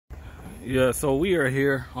Yeah, so we are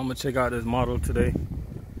here. I'm gonna check out this model today.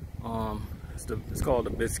 It's called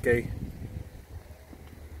the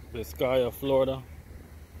vizcaya, Florida.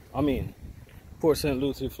 I mean, Port St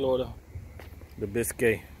Lucie, Florida. The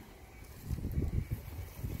Biscay.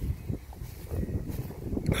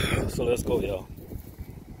 So let's go, y'all.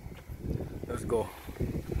 Let's go.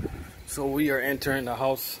 So we are entering the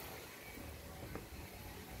house.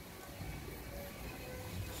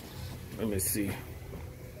 Let me see.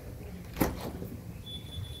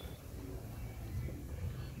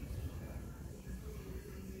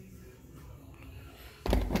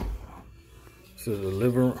 This is the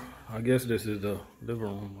living room. I guess this is the living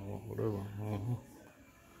room or whatever.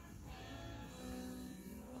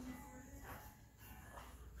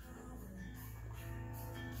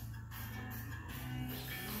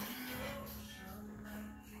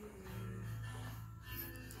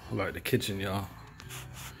 I like the kitchen, y'all.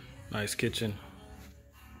 Nice kitchen.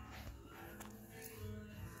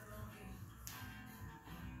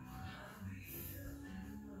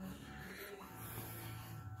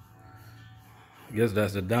 I guess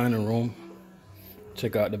that's the dining room.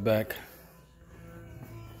 Check out the back.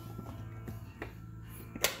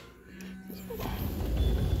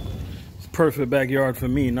 It's perfect backyard for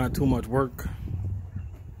me, not too much work.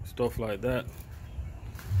 Stuff like that.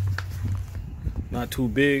 Not too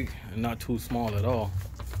big and not too small at all.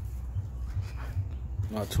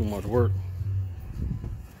 Not too much work.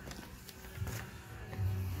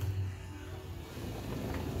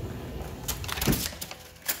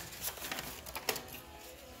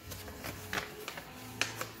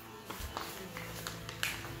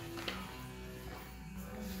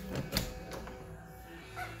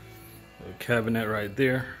 A cabinet right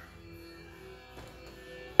there.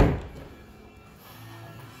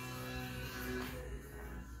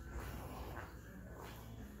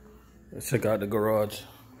 Let's check out the garage.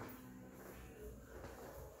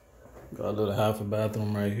 Got a little half a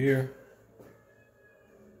bathroom right here.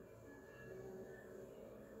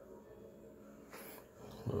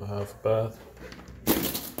 Little half bath.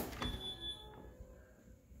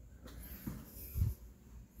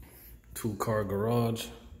 Two-car garage.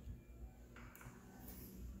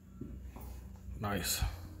 Nice.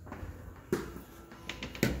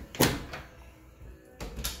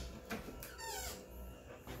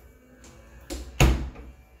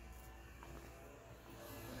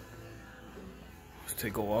 Let's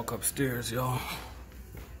take a walk upstairs, y'all.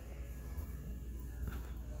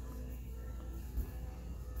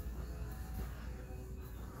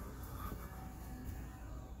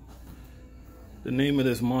 The name of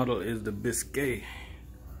this model is the Biscay.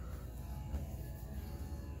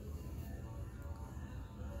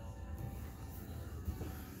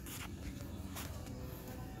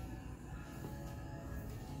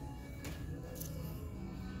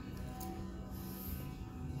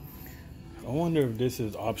 I wonder if this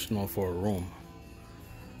is optional for a room.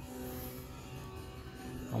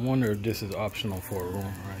 I wonder if this is optional for a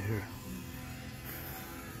room right here.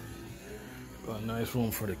 Got a nice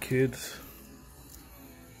room for the kids.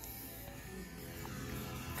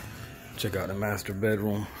 Check out the master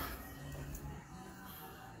bedroom.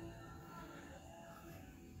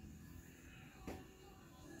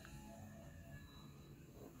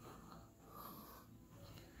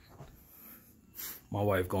 My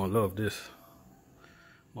wife gonna love this.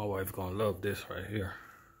 My wife gonna love this right here.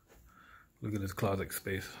 Look at this closet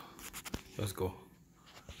space. Let's go.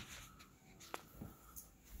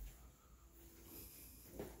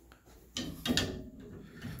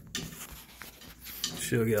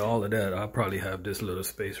 She'll get all of that. I'll probably have this little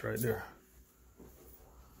space right there.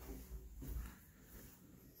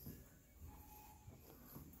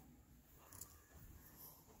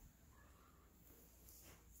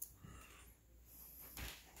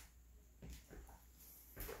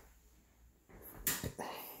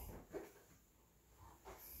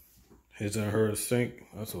 His and her sink.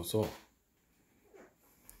 That's what's up.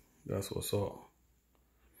 That's what's up.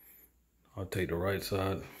 I'll take the right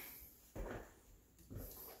side.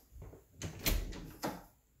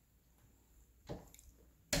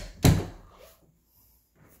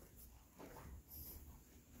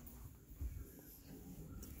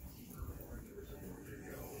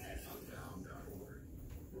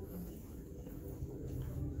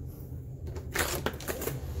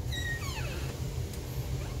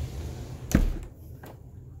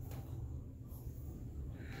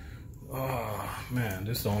 Man,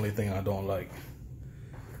 this is the only thing I don't like.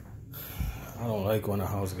 I don't like when a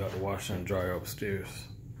house got the washer and dryer upstairs.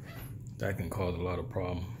 That can cause a lot of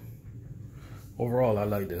problem. Overall, I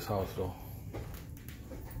like this house though.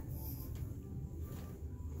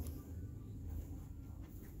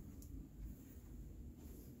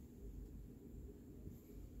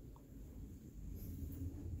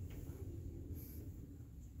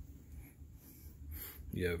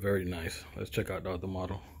 Yeah, very nice. Let's check out the other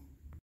model.